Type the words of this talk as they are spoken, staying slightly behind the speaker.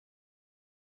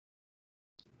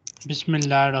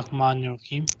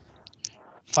Bismillahirrahmanirrahim.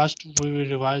 First, we will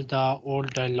revise the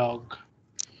old dialogue.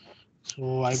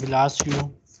 So, I will ask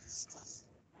you,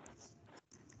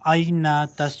 Aina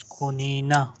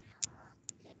taskunina?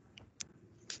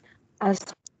 As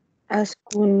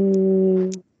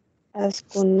askun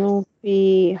askunu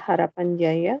fi Harapan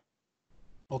Jaya.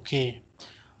 Okay.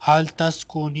 Hal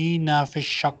taskunina fi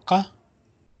shaqqa?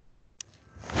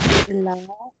 La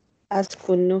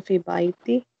askunu fi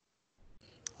baiti.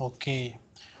 Okay.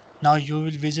 Now you will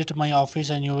visit my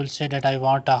office and you will say that I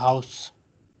want a house.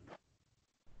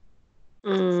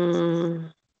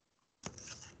 Mm.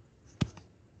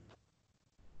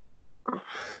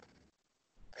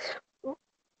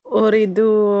 Uridu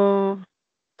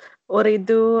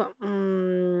Uridu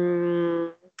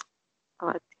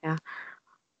what ya?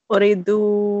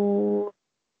 Uridu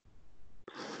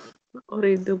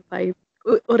Uridu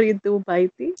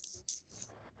baiti.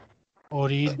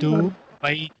 Uridu Or-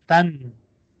 baitan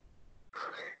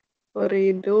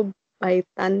Uridu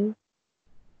baitan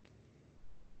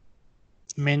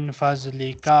min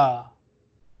fazlika.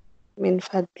 min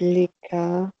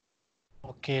fadlika.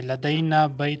 Okay. Ladaina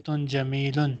baitun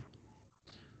jamilun.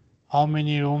 How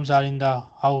many rooms are in the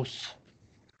house?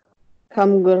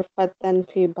 Kam gurfatan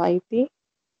fi baiti.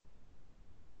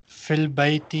 Fil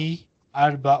baiti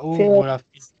arba'u Fi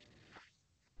ghurafin.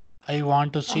 I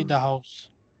want to see the house.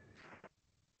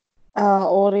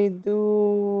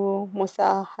 Uridu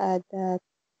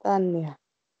musahadatan ya.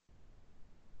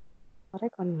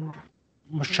 Mereka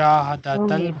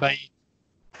Mushahadatal bait.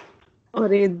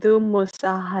 Uridu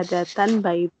musahadatan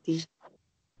baiti.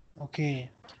 Okay.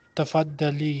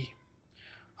 Tafaddali.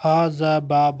 Haza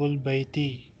babul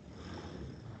baiti.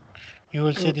 You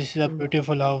will say this is a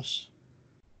beautiful house.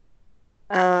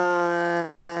 Uh,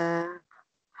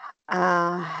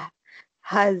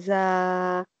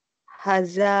 haza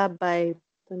haza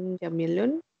baitun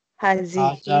jamilun.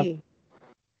 Haza Hazihi.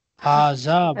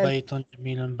 Haza baitun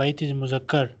jamilun. Bait is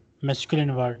muzakkar,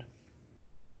 masculine word.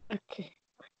 Okay.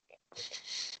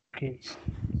 Okay.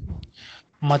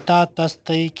 Mata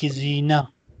tastayqizina.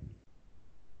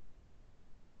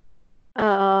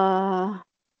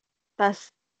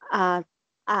 Tas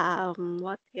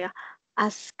what ya?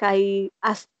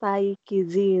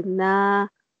 Astaikizina.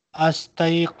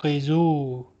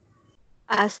 Astayqizu.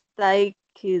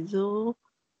 Astaikizu.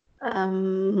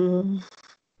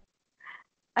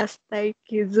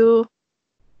 Astaikizu.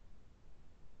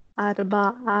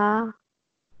 Arba'a.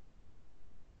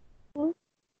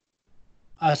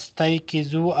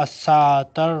 Astayqizu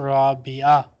as-sa'ata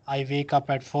rabi'ah. I wake up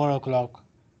at 4 o'clock.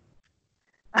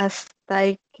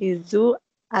 Astaikizu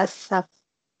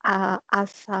asafatar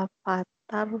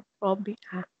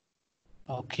robi'ah.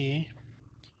 Okay.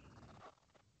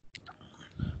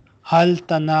 Hal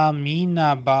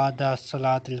tanamina ba'da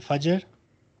salatil fajr?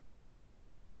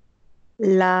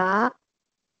 La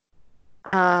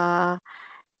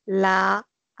la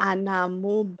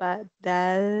anamu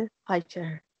badal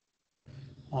fajr.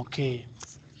 Okay.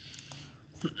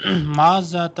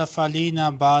 Maza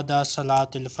tafalina ba'da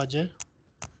salatil fajr?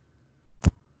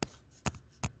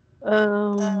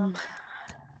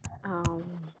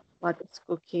 What is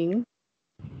cooking?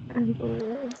 And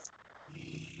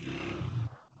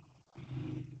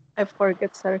I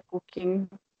forget her cooking.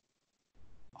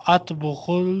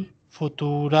 Atbukhul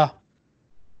futura.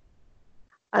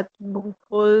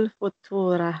 Atbukul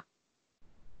futura.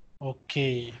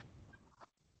 Okay.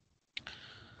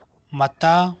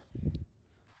 Mata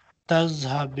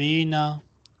tazhabina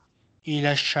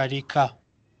ila sharika?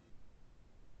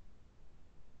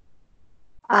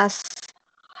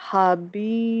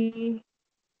 Ashabi.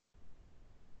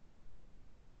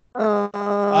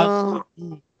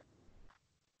 Azhabu.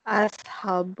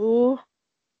 Ashabu.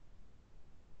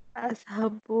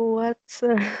 Ashabu. What's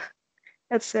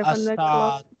at 7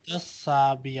 o'clock?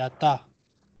 Asa'ata.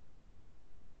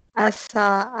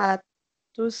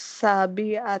 Asa'atu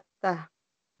sabi'ata.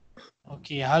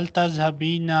 Okay. Hal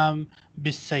tazhabina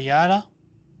bisayara?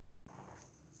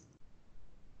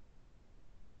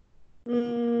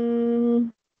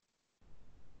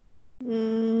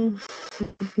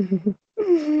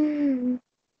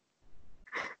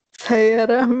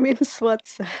 Sayara means what?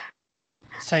 Car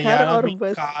Sayara or means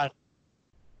bus? car.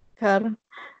 Car.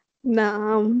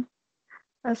 Naam.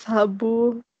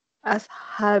 Ashabu.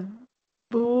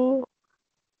 Ashabu.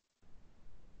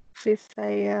 Fi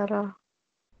sayara.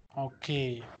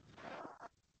 Okay.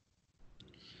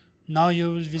 Now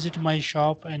you will visit my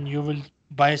shop and you will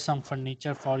buy some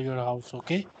furniture for your house.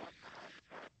 Okay.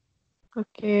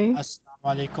 Okay. Assalamu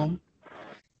alaikum.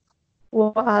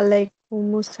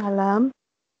 Waalaikumsalam.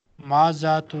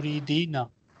 Maza turidina?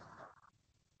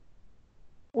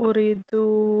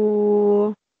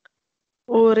 Uridu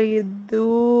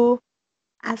Uridu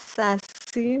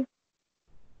asasi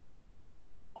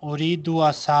Uridu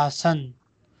asasan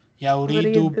ya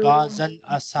uridu Uridu bazal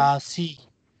asasi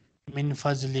min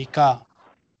fazlika.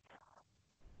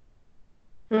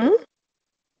 hmm?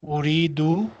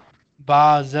 Uridu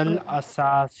bazal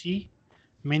asasi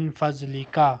min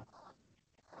fazlika.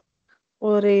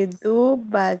 Uridu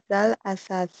badal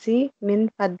asasi min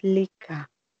fadlika.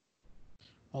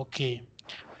 Okay.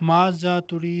 Maza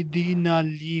turidina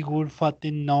li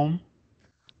ghurfatin naum.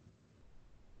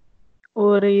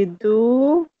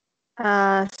 Uridu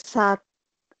sat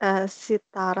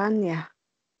sitaran ya.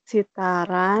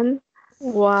 Sitaran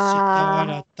wa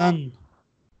Sitaratan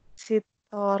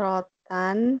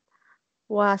sitorotan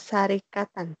wa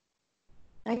sarikatan.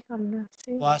 Ay, ano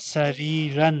sih?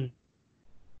 wasariran.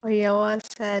 Oh iya, wa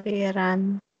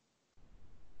sariran.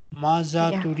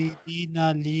 Maza Ya.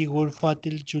 turidina li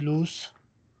ghurfatil julus.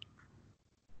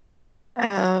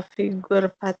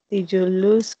 Figur Fati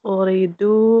Julus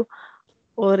uridu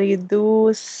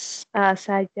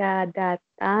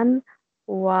sajadatan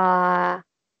wa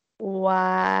wa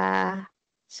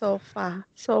sofa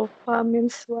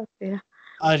means what ya?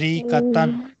 Arikatan.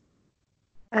 Hmm,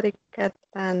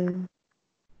 arikatan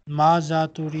Maza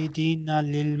turidina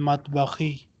lil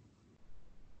matbakhi.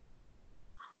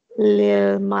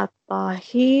 lil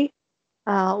matahi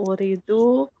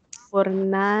uridu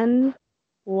furnan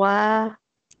wa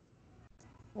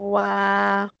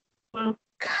wa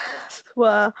kulkas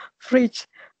wa fridge.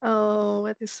 Oh,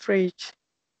 what is fridge?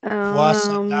 Um,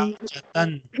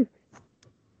 Wasalajatan.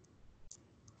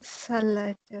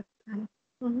 Salajatan.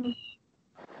 Mhm.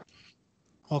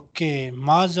 Okay.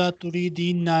 Maza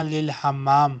turidina lil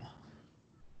hammam.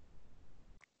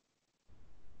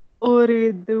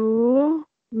 Uridu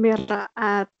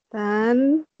mir'atan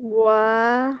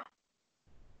wa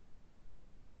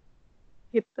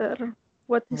heater.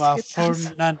 What is heater?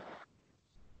 Wafurnan.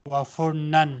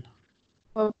 Wafurnan.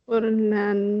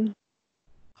 Wapurnan.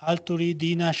 Hal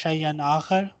turidina shay'an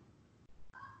akhar?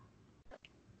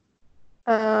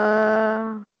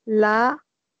 La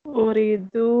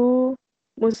uridu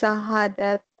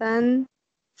musahadatan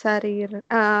sarir.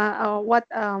 What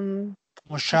is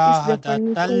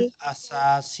Mushahadatal definition?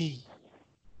 asasi.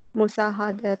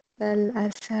 Musahadatal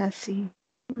asasi.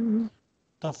 Mhm.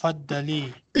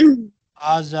 Tafaddali.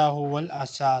 Haza huwal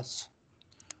asas.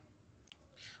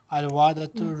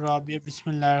 Al-Wadatul Rabia.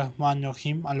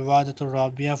 Bismillahirrahmanirrahim. Al-Wadatul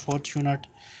Rabia. 4th unit.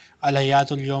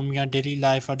 Al-Hayatul Yawmiya. Daily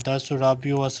life. Ad-Darsul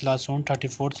Rabi wa Salasun.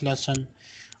 34th lesson.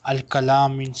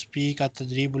 Al-Kalam means speak.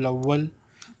 At-Tadribul Awwal.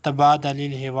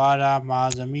 Tabadalil Hiwara ma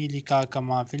zamilika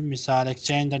kama fil misal.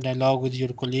 Exchange the dialogue with your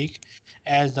colleague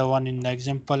as the one in the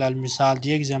example. Al-Misal,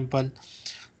 the example.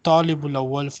 Talibul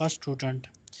Awwal, first student.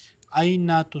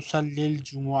 Aina tusallil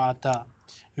Jumu'ata.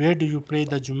 Where do you pray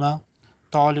the Juma?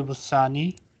 Talibus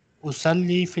Sani.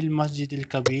 Usalli fil Masjidil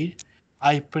Kabir.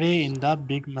 I pray in the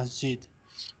big masjid.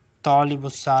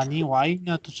 Talibus Sani. Wa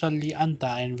aina tusalli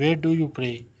anta. And where do you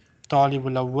pray?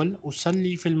 Talibul Awwal.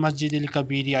 Usalli fil Masjidil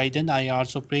Kabiri. I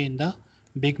also pray in the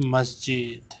big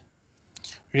masjid.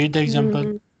 Read the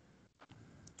example.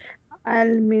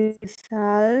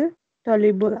 Al-misal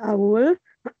talibul awal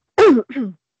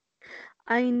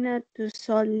aina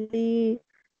tusolli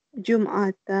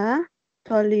jum'ata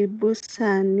talibus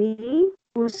sani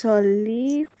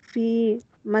usolli fi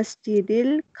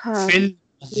masjidil Fil kabir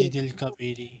Masjidil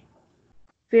Kabiri.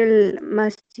 fil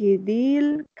masjidil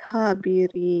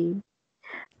kabiri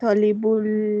talibul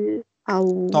aw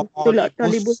Talibus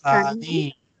talibus sani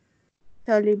Sani.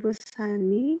 talibus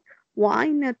sani wa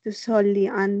aina tusolli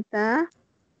anta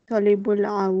talibul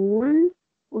awal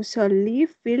usolli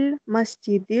fil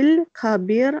masjidil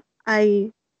kabir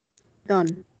aidan.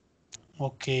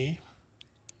 Okay.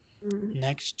 Hmm.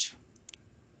 Next.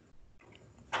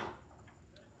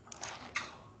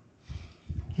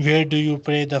 Where do you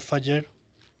pray the Fajr?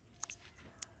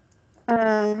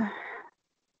 Uh,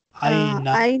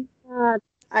 Aina aina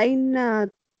aina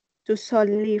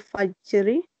tusolli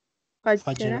fajra.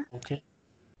 Fajr. Okay.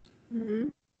 Hmm.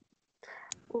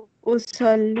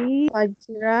 Usolli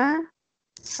fajra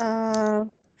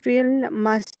fil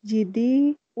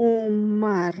masjidi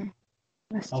Umar.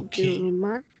 Masjidi Okay.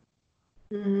 Umar.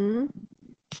 Hmm.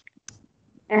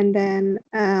 And then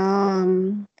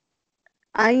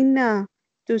aina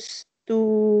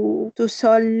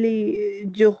tusolli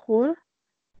juhur.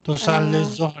 Tusalli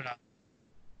Zuhra.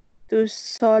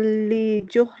 Tusolli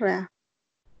juhra.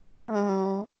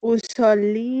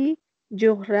 Usolli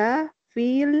juhra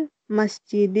fil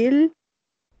masjidil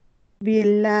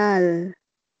Bilal.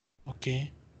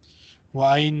 Okay.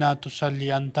 Wa aina tusalli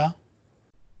anta?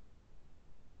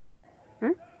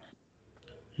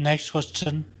 Next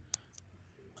question.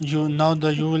 You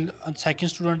will second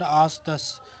student ask the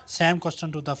same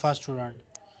question to the first student.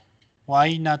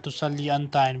 Why not to sali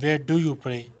anta, and where do you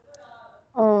pray?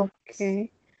 Okay.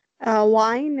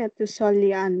 Wine to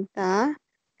Solianta.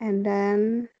 And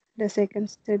then the second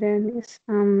student is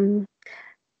uh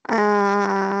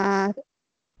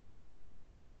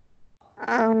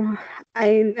I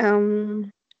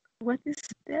what is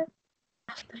that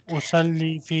after that?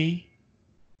 Usalli fi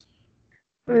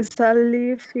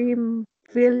Usalli fil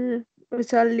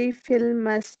Usalli fil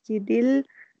masjidil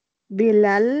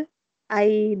Bilal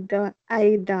Aidan.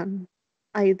 Aidan.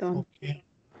 okay.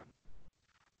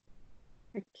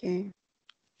 Okay.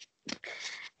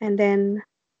 And then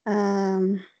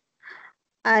um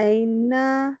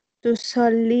Aina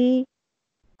tusalli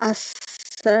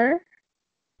asr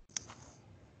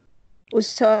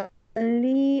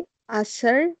usalli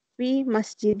asr fi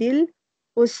masjidil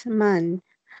Usman.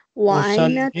 Wa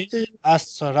aina Usalli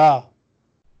asra.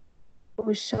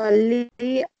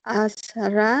 tusalli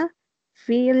asra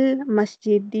fil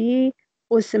masjidi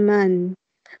Usman.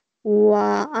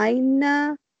 Wa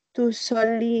aina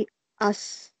tusalli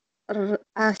asra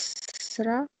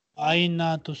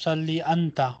Aina tusalli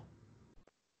anta.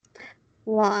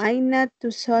 wa aina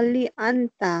tusalli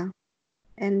anta.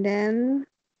 And then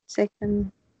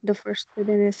the first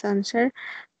student is answer.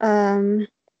 Um,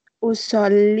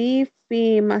 Usolli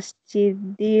fi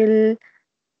masjidil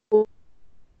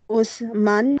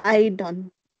Usman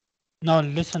Aidon. Now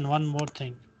listen one more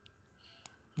thing.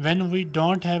 When we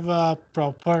don't have a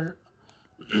proper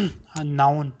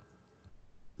noun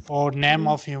or name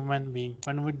Mm. of human being,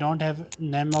 when we don't have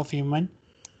name of human,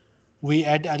 we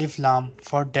add alif lam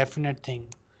for definite thing.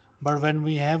 But when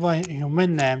we have a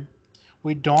human name,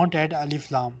 we don't add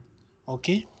alif lam.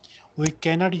 Okay? We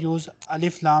cannot use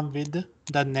alif lam with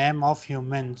the name of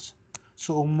humans.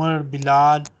 So Umar,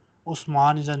 Bilal,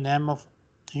 Usman is a name of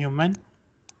human.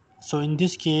 So in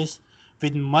this case,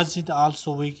 with masjid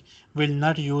also we will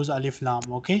not use alif lam.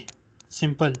 Okay?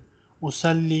 Simple.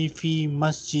 Usalli fi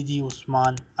masjidi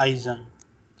Usman Aizan.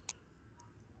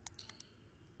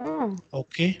 Oh,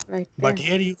 Okay, like but that.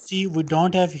 here you see we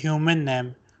don't have human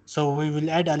name, so we will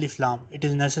add alif lam. It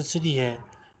is necessary here,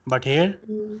 but here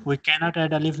Mm. we cannot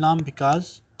add alif lam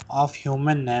because of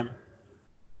human name.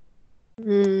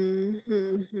 Mm,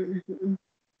 mm, mm, mm.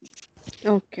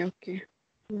 Okay, okay.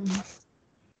 Mm.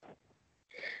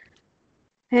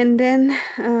 And then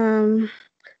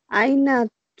Aina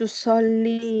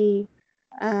tusalli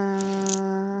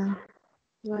uh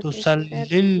what is that?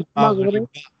 Tusallil Maghrib.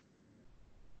 maghriba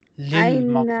lil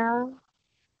Aina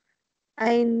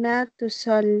Aina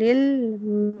tusallil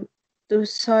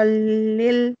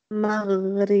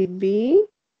maghribi uh,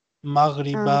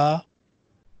 maghriba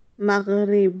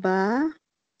maghriba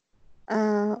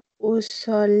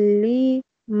usolli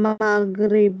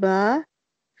maghriba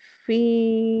fi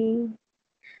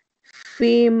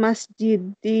fi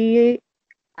masjidi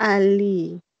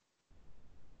Ali,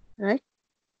 right?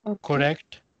 Okay,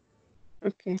 correct,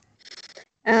 okay.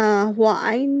 Wa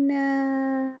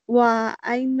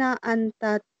aina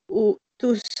anta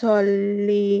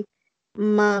tusolli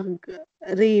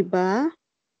maghriba.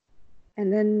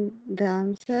 And then the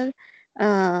answer,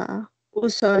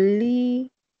 usolli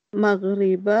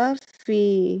maghriba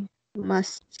fi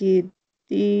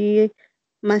masjidi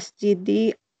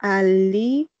masjidi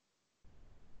Ali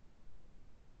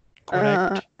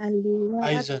correct. Aliwat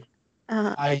Aizan,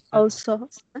 uh, Aizan, also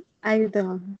I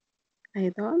don't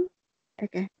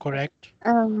okay. correct.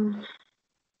 Um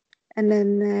and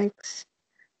then next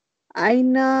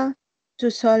Aina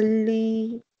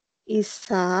tusolli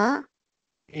Isa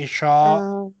Isha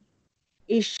uh,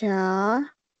 Isha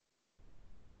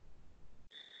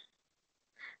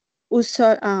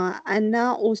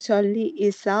Ana usolli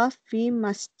Isa fi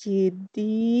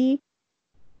masjidi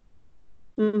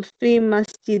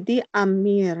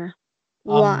Amir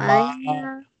wa Amma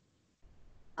aina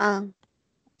a-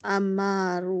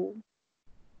 amaru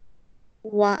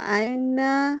wa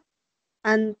aina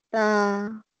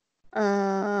anta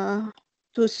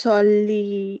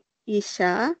tusolli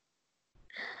Isya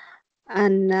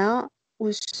ana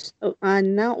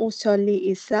ana usolli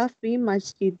Isya fi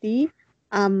masjidi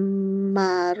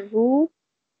Amaru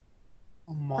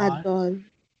Amma Adol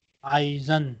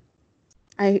Aizan,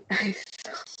 I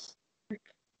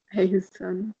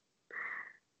Aizan.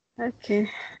 Okay.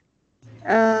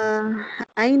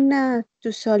 Aina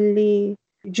tusolli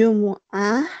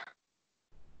Jumu'ah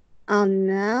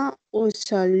ana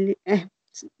usolli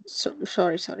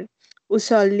sorry.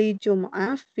 Usolli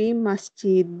Jumu'ah fi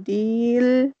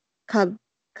masjidil kab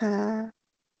ka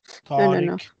No.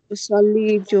 طارق.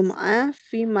 أصلي جمعة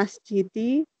في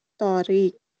مسجد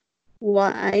طارق.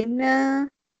 وأين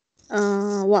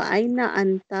وأين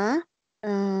أنت?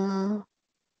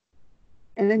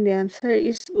 And then the answer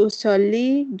is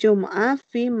أصلي جمعة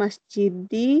في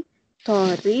مسجد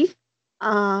طارق.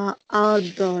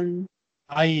 أيضا.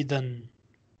 أيضا.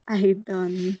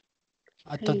 أيضا.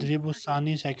 التدريب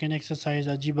الثاني second exercise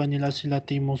أجيب عن الأسئلة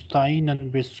مستعينا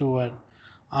بالصور.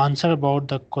 Answer about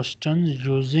the questions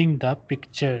using the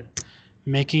picture.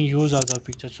 Making use of the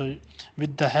picture. So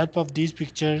with the help of these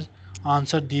pictures,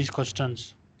 answer these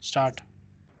questions. Start.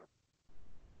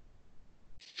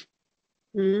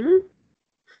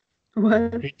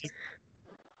 What?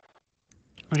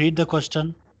 Read the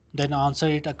question, then answer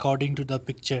it according to the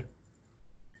picture.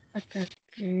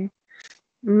 Okay.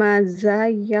 ماذا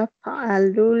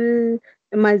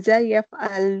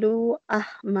يفعل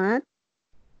أحمد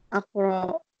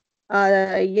أقرأ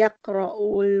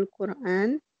يقرأ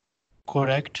القرآن؟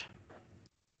 Correct.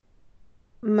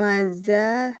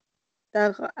 ماذا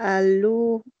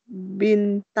تفعل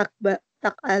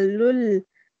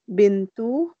البنت؟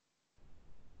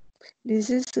 This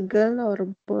is girl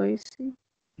or boy?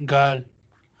 Girl.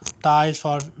 Ta is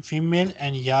for female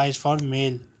and Ya is for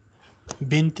male.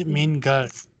 Bint mean girl.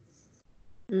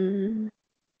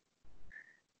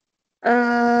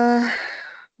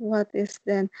 What is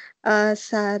then?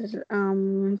 Sari.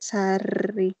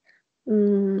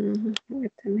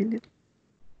 Wait a minute.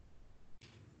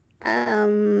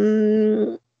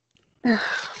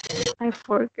 I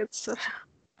forget. Sir.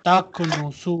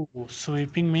 Takunusu.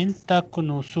 Sweeping means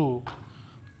takunusu.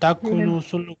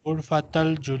 Takunusul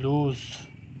gurfatal julus.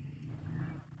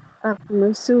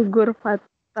 Taknusu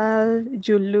gurfatal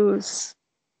julus.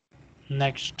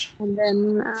 Next. And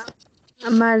then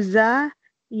Maza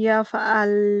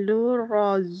yaf'alu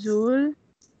razul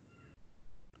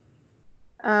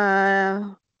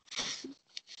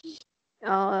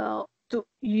to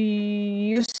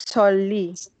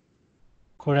yusalli.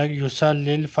 Correct.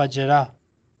 Yusallil fajra.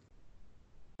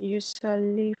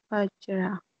 Yusalli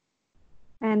fajra.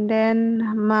 And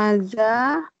then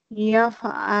Maza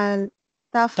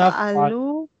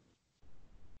Taf'al.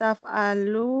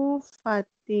 taf'alu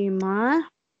Fatima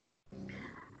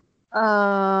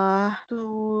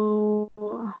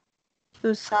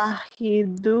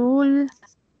tusahidul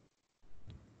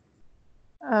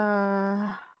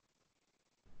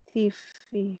TV.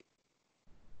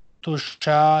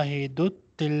 Tushahidut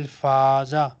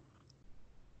tilfaza.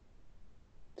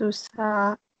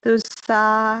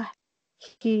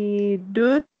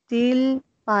 Tusahidutil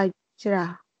fajra.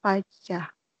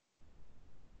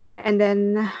 And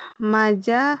then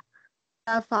Maja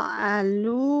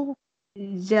tafa'alu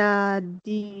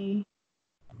jadi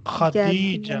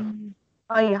Khadija.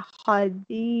 oh ya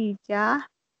Khadijah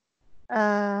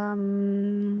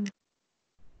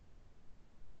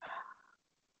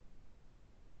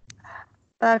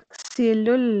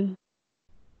taksilul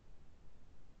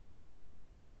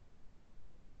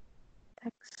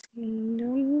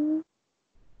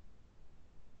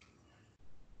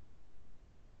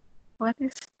what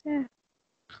is that?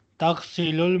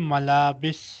 Taksilul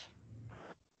malabis.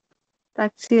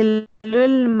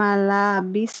 Taksilul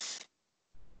malabis.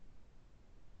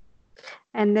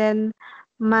 And then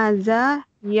Maza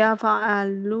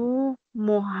yafa'alu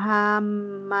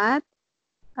Muhammad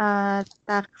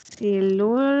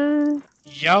taksilul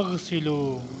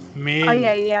Yaghsilu. oh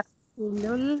Male. ya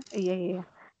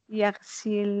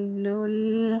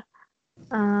yaksilul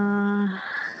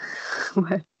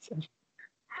what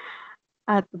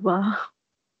atba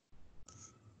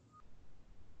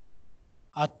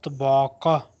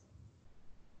Atbaqa.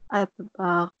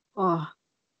 atbaqah.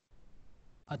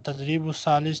 التدريب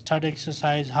الثالث third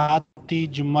exercise هاتي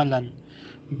جملا.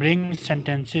 Bring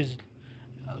sentences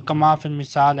كما في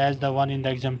المثال as the one in the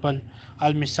example.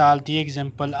 المثال the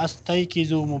example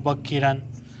أستيقظ مبكرا.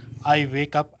 I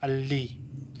wake up early.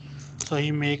 So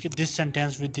he make this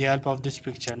sentence with the help of this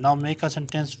picture. Now make a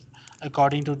sentence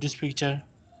according to this picture.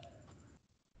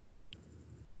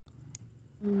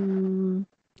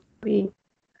 Wait.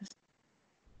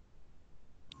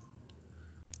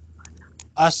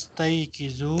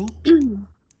 أستيقظ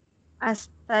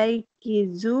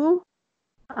Astaikizu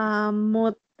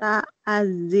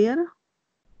muta'azir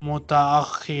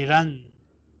متأخرا.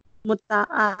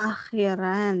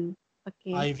 muta'akhiran.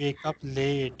 Okay. I wake up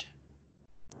late.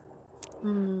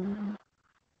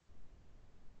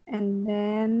 And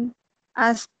then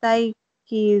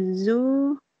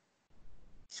astaikizu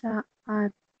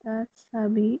sa'ata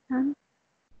sabian.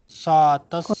 ساعة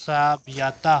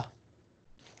السابعة.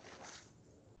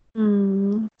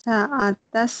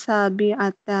 Sa'ata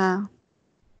sabiata.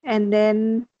 And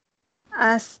then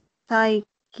astaikizu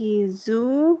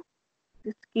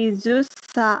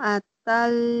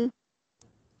sa'atal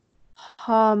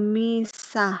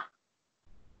khamisah.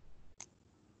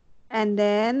 And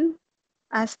then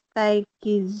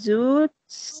astaikizu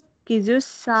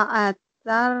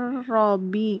sa'atar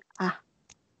rabi'ah.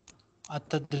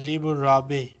 التدريب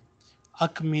الرابع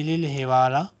أكمل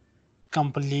الحوار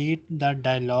complete the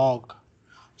dialogue.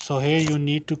 So here you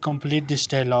need to complete this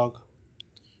dialogue.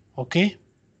 Okay,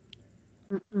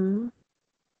 Mm-mm.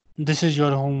 this is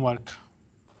your homework.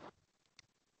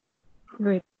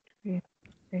 Wait.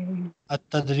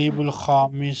 التدريب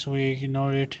الخامس, we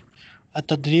ignore it.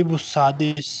 التدريب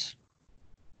السادس,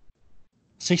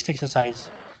 sixth exercise.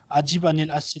 أجب عن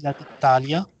الأسئلة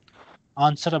التالية.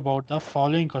 Answer about the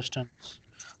following questions.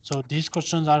 So these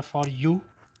questions are for you.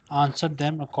 Answer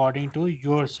them according to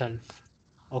yourself.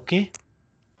 Okay?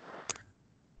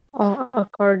 Oh,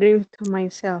 according to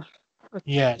myself.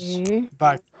 Yes. Okay.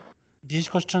 But these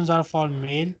questions are for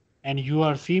male and you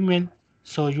are female.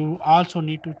 So you also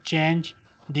need to change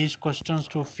these questions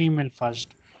to female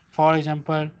first. For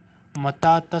example,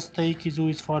 Mata Tastaikizu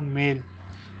is for male.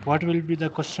 What will be the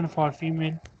question for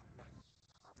female?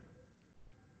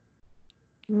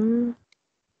 Hmm.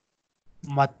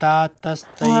 Mata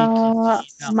Tastaikizina.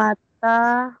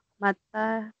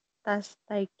 Mata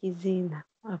tastaikizina.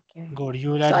 Okay. Good.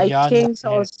 You will So add I ya changed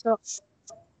here. also.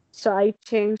 So I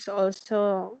changed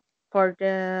also for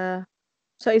the.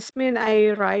 So it's mean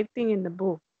I writing in the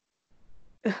book.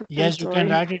 I'm Yes, you can sorry.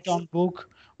 write it on book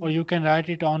or you can write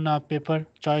it on a paper.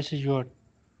 Choice is yours.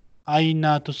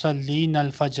 Aina tusallina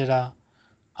al-fajra.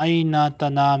 Aina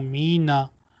tanamina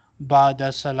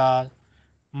ba'da salat.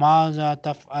 Maza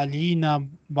taf'alina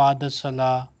ba'da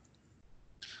salat.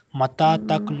 Mata Mm,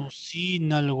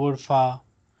 taknusina al-ghurfa.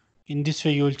 In this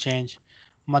way you will change.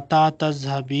 Mata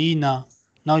tazhabina.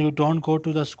 Now you don't go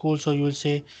to the school, so you will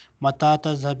say Mata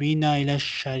tazhabina ila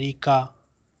sharika.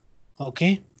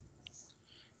 Okay?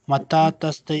 Mata mm,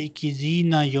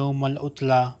 tastayqizina yawmal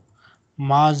utla.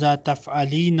 ماذا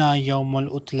تفعلين يوم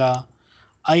العطلة؟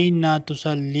 أين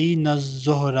تصلين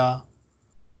الظهر؟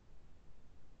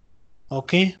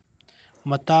 Okay.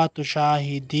 متى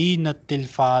تشاهدين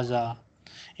التلفاز?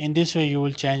 In this way you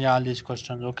will change all these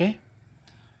questions. Okay.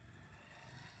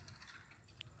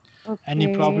 Any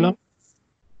okay. problem?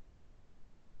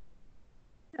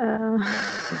 Uh,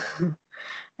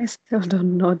 I still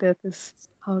don't know that is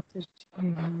how to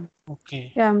change.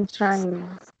 Okay. Yeah, I'm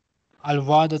trying.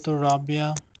 الوعدة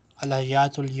الرابعة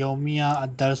الحياة اليومية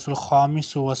الدرس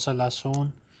الخامس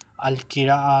والثلاثون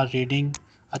القراءة reading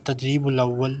التدريب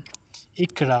الأول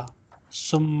اقرأ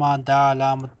ثم ضع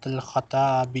علامة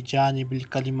الخطأ بجانب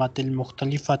الكلمات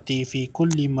المختلفة في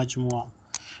كل مجموعة.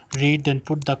 Read and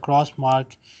put the cross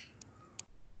mark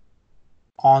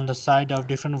on the side of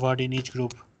different word in each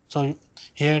group. So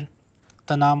here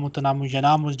tanamu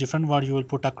yanamu is different word, you will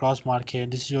put a cross mark here.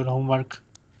 This is your homework.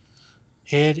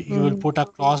 Here you will Mm, put a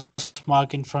cross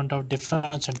mark in front of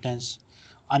different sentence.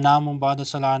 Anamu ba'da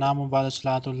salah, anamu ba'da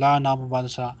salatu, la anamu ba'da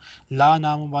salah. La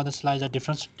anamu ba'da salah is a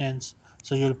different sentence.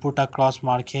 So you will put a cross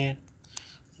mark here.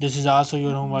 This is also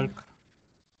your homework.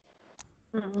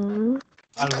 mm,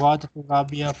 Al-Wadatul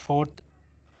Rabia, fourth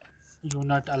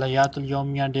unit, Alayatul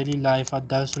Yawmiya, daily life,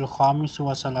 Ad-Darsul Khamis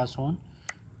wa Salasun,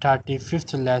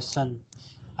 35th lesson.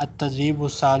 At-Tadribu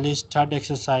Salis, third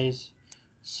exercise.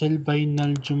 Sil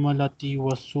bainal jumalati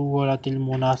wa suwaratil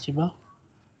munasiba.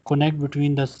 Connect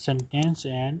between the sentence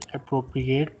and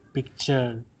appropriate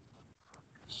picture.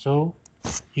 So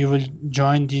you will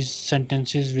join these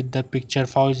sentences with the picture.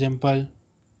 For example,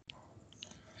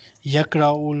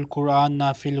 Yakra'ul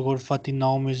Qur'ana fil ghurfati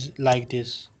naum is like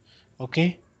this.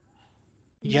 Okay?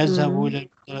 يذهب mm, إلى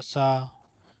المدرسة.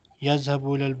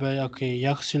 يذهب إلى البيت. Okay.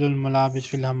 يغسل الملابس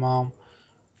في الحمام.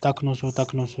 تكنس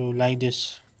like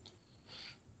this.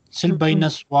 Sil bayna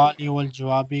mm, swali wal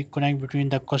jawabi, connect between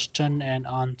the question and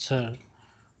answer.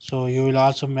 So you will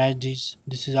also match this.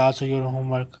 This is also your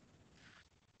homework.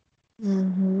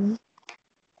 mm,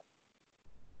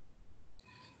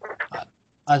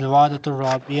 الوعدة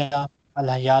الرابعة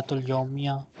الحياة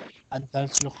اليومية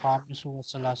الدرس الخامس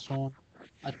والثلاثون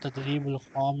التدريب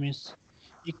الخامس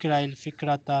اقرأ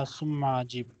الفكرة ثم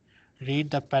أجب. Read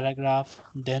the paragraph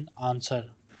then answer.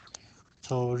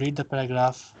 So read the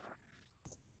paragraph.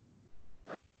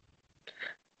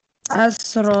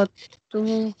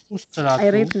 Asratu. I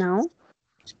Usratu. read now.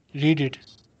 Read it.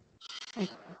 Okay.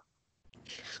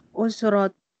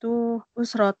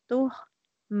 Usratu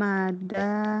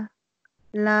mada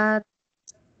la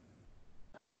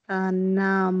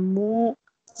tanamu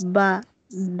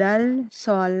ba'dal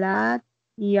sholat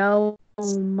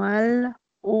yaumal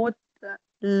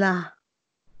utla.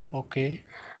 Okay.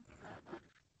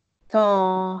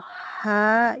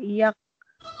 Toha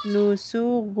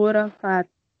yaknusu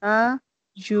ghurfata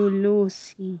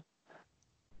julusi.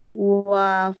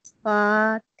 Wa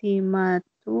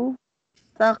Fatimatu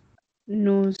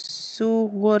taknusu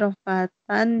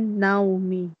ghurfatan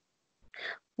naumi.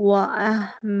 Wa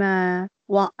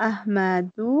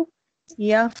Ahmadu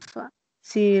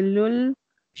yafsilul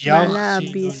Yaghsilul.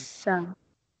 malabisa.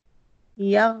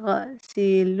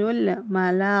 Yaghsilul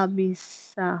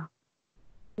malabisa.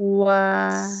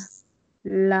 Wa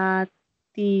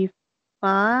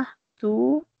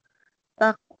latifatu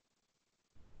tak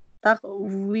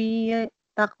takwil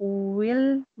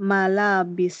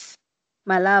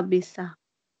malabisa.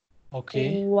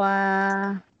 Okay.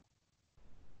 Wa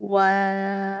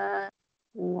wa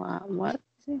what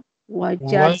is it?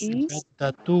 Wajadi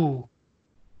Wajdatu.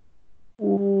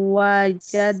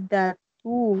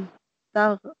 wajadatu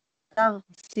tag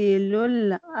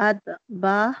tagsilul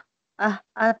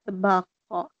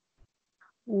atbaqa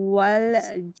wal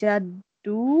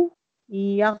jaddu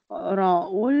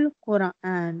yaqra'ul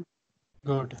Quran.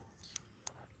 Good.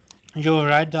 You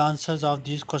write the answers of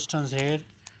these questions here,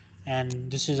 and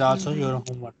this is also your Mhm.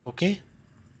 homework. Okay.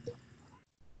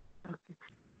 Okay.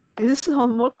 Is this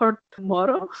homework for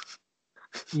tomorrow?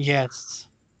 Yes.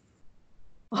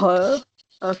 Oh,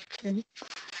 okay.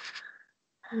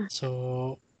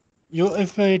 So you,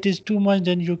 if it is too much,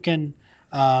 then you can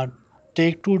uh,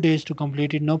 take 2 days to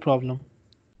complete it. No problem.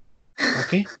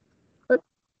 Okay.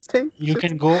 Thank You you.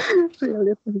 can go.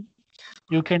 Really, thank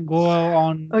You can go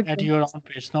on at Okay. your own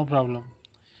pace. No problem.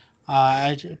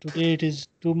 Today it is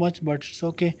too much, but it's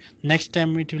okay. Next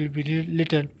time it will be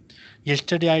little.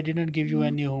 Yesterday I didn't give you Mm.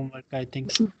 any homework, I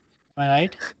think. Am I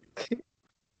right?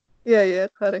 Yeah, yeah,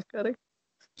 correct, correct.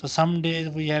 So some days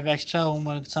we have extra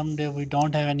homework, some day we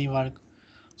don't have any work.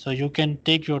 So you can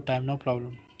take your time, no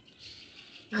problem.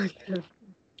 Okay, okay,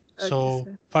 So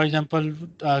sir. for example,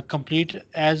 complete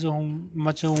as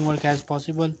much homework as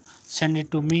possible. Send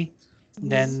it to me. Mm-hmm.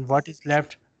 Then what is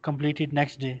left, complete it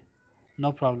next day.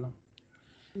 No problem.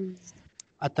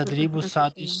 التدريب Okay,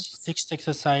 السادس, sir. sixth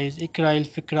exercise. اقرأ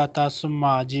الفكرة ثم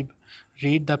أجب.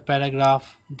 Read the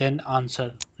paragraph, then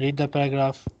answer. Read the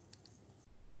paragraph.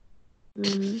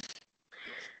 Mm.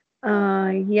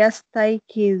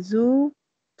 Yastaikizu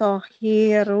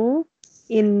Tohiru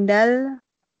Indal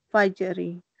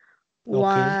Fajri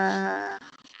wa Okay.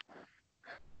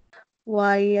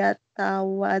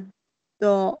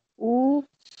 Wayatawaddau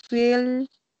fil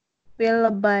fil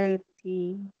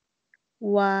baiti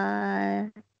wa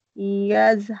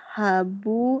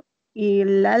yazhabu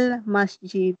ilal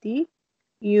masjidi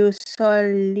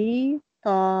yusolli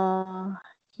tahirul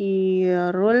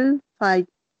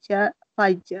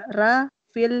fajra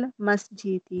fil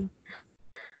masjidi.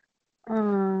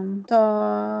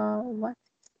 What?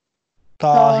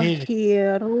 Tahir.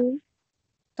 Tahiru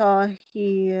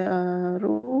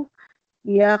Tahiru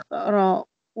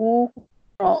yaqra'ul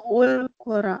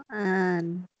Qur'an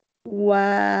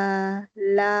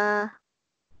wala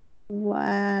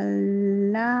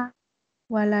wala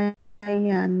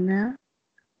walayana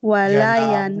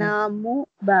Yanamu.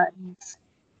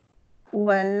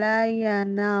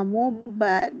 walayanamu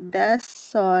ba'da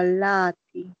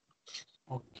sholati.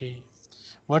 Okay.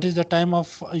 What is the time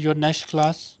of your next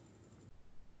class?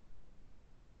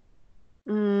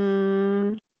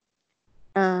 Mm,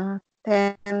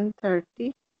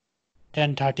 10:30.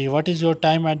 10:30. What is your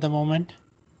time at the moment?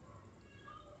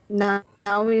 Now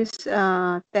is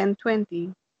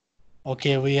 10:20.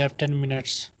 Okay, we have 10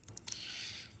 minutes.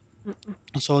 Mm-mm.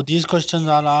 So these questions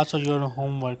are also your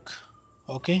homework.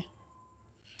 Okay.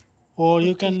 Or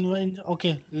you Okay. can,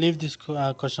 okay, leave this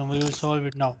question. We will solve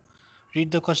it now.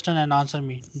 Read the question and answer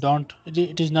me. Don't,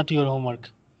 it is not your homework.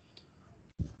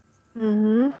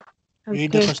 Mm-hmm.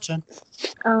 Read the Okay. question.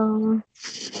 Um,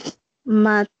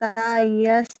 Mata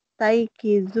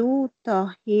yastaikizu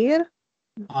Tahir.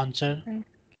 Answer.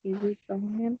 Yastaikizu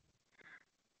Tahir.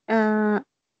 Uh,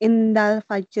 Indal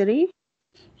Fajri.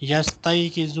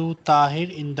 Yastaykizu Tahir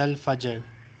Indal Fajr.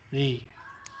 Re.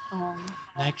 Oh,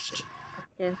 Next.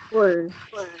 okay. Full.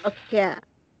 Okay.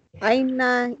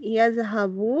 Aina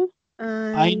yazhabu.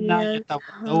 Aina Yazhabu.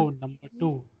 yatawaddau. Number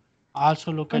two.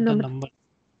 Also look Oh, at the number. number.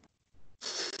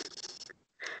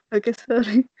 Okay,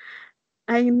 sorry.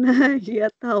 Aina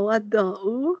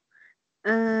yatawaddau.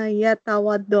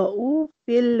 Yatawaddau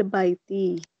fil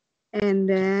baiti. And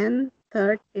then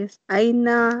third is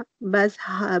Aina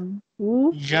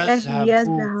Bazhabu.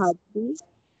 Yazhabu.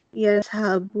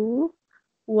 Yazhabu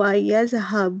wa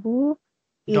yazhabu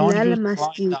Don't ilal use wa in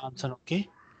masjid. the answer, okay?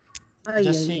 Oh, yeah,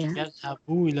 Just say yeah.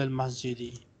 yazhabu ilal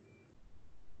masjidi.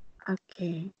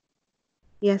 Okay.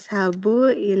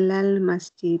 Yashabu ilal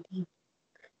masjidi.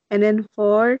 And then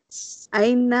fourth,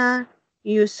 Aina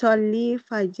yusolli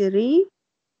fajri.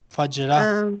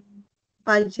 Fajra. Um,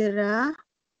 Fajra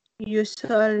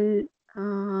yusol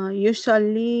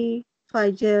yusolli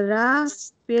fajra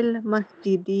fil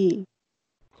masjidi.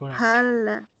 Correct.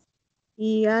 Hal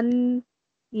yan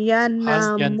Hal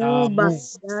yanamu yanamu.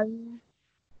 ba'dal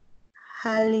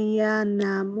hal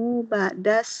yanamu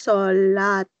ba'da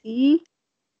solati.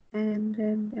 And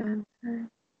then the answer.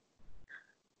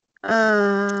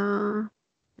 Uh,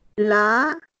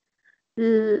 la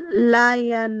la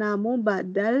yanamu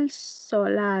ba'dal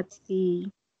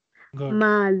solati. Good.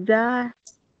 Maza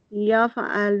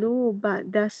yaf'alu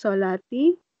ba'da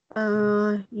solati.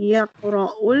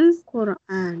 Yaqra'ul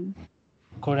Quran.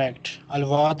 Correct.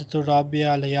 Al-Wahdatul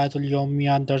Rabia Al-Hayatul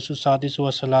Yawmiya Darsu Sadis wa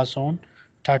Salasun.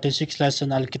 36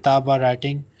 lesson Al-Kitaba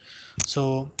writing.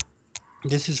 So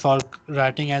this is for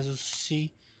writing. As you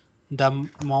see, the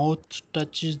mouth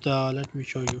touches the, let me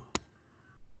show you.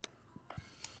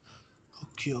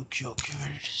 Okay,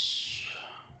 where it is.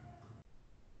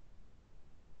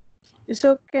 It's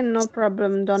okay, no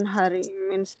problem. Don't hurry.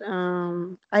 Means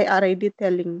I already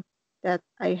telling that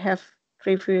I have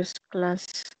previous class.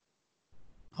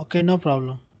 Okay, no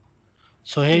problem.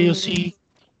 So here you Mm, see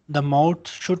the mouth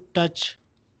should touch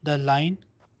the line,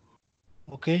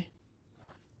 okay,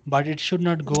 but it should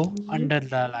not go mhm. under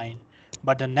the line,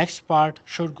 but the next part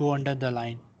should go under the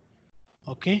line,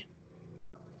 okay.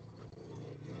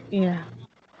 Yeah.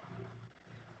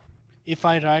 If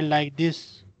I write like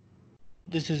this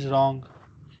is wrong.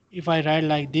 If I write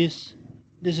like this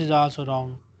is also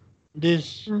wrong.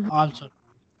 This Mhm, also,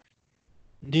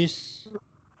 this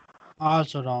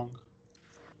also wrong.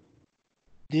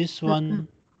 This mhm, one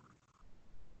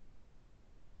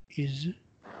is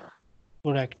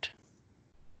correct,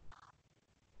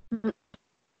 mhm.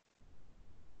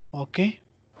 okay.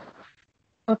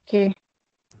 Okay.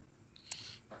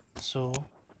 So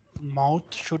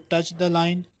mouth should touch the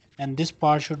line and this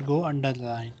part should go under the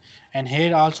line. And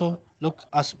here also look,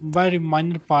 a very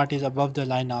minor part is above the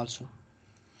line also.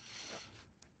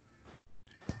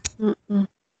 Mm-mm.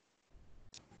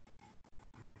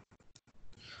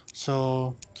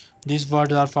 So these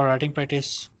words are for writing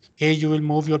practice. Here you will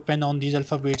move your pen on these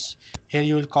alphabets. Here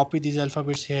you will copy these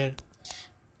alphabets here.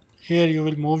 Here you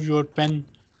will move your pen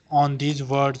on these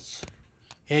words.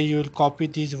 Here you will copy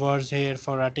these words here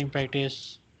for writing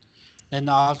practice. Then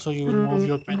also you will move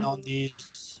your pen Mm-mm. on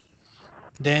these.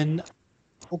 Then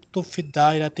اكتب في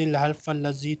الدائرة الحرف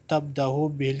الذي تبدأ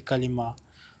به الكلمة.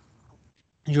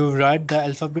 You write the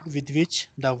alphabet with which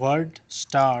the word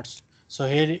starts. So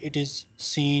here it is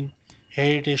seen,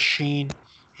 here it is sheen,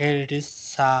 here it is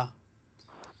sa.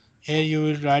 Here you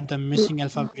will write the missing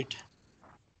alphabet.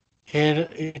 Here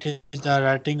it is the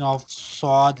writing of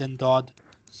swad and dod.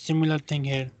 Similar thing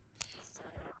here.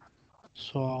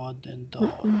 Swad and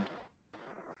dod. Mm-mm.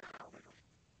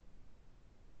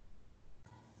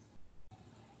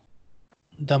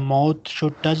 The mouth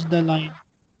should touch the line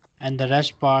and the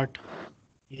rest part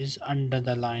is under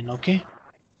the line. Okay?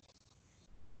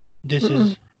 This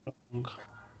Mm-mm. is wrong.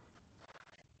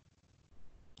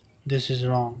 This is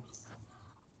wrong.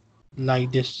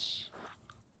 Like this.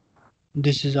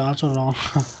 This is also wrong.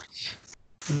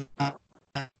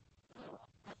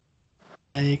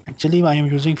 Like actually I am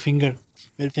using finger.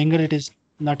 With finger it is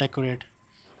not accurate.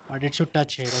 But it should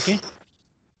touch here, okay?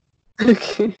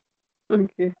 Okay.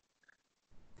 Okay.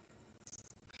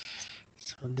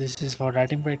 So this is for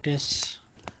writing practice.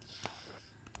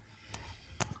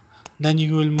 Then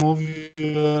you will move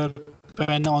your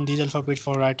pen on these alphabets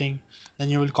for writing. Then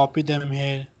you will copy them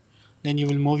here. Then you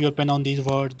will move your pen on these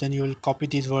words. Then you will copy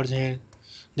these words here.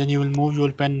 Then you will move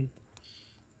your pen.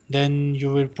 Then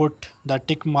you will put the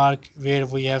tick mark where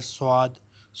we have swad.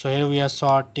 So here we have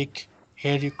swad tick.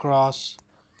 Here you cross.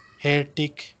 Here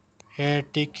tick. Here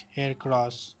tick. Here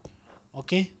cross.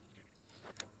 Okay.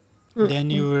 Then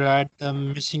Mm-mm. you will write the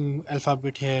missing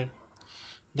alphabet here.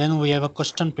 Then we have a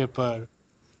question paper.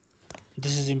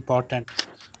 This is important.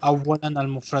 أولا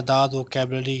المفردات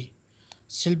vocabulary.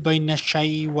 sil بين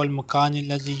الشيء والمكان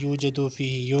الذي يوجد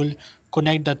فيه. You'll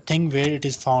connect the thing where it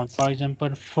is found. For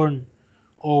example, furn,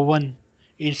 oven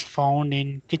is found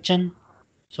in kitchen.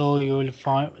 So you will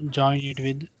join it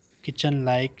with kitchen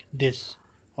like this.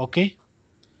 Okay.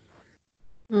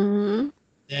 Mm-hmm.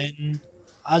 Then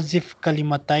أضف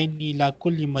كلمتين إلى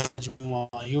كل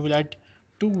مجموعة. You will add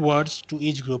two words to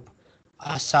each group.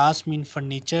 Asas mean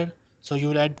furniture. So you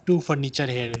will add two furniture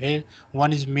here. Here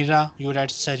one is mira. You will add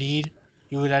sarir.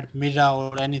 You will add mira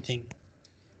or anything.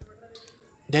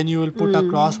 Then you will put a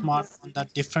cross Mm. mark on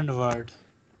that different word.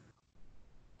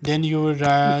 Then you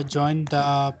will join the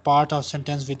part of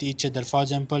sentence with each other. For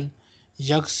example,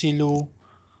 yaksilu,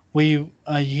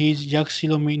 he's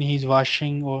yaksilu mean he's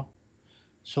washing, or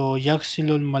so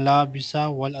yaksilu malabisa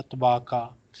wal atbaka.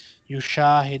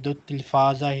 Yushahidu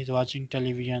tilfaza, he's watching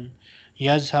television.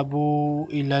 Yazhabu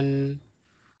ilal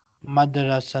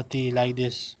madrasati, like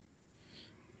this.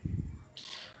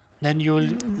 Then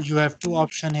Mm. you have two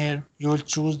option here. You will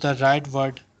choose the right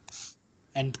word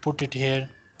and put it here.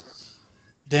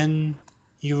 Then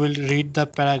you will read the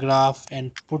paragraph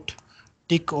and put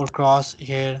tick or cross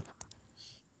here.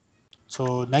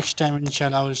 So next time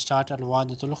inshallah I will start al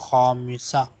wadatul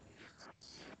khamisa.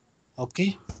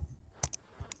 Okay.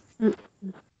 Mm.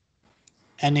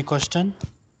 Any question?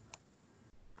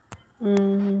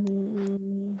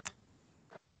 Mm.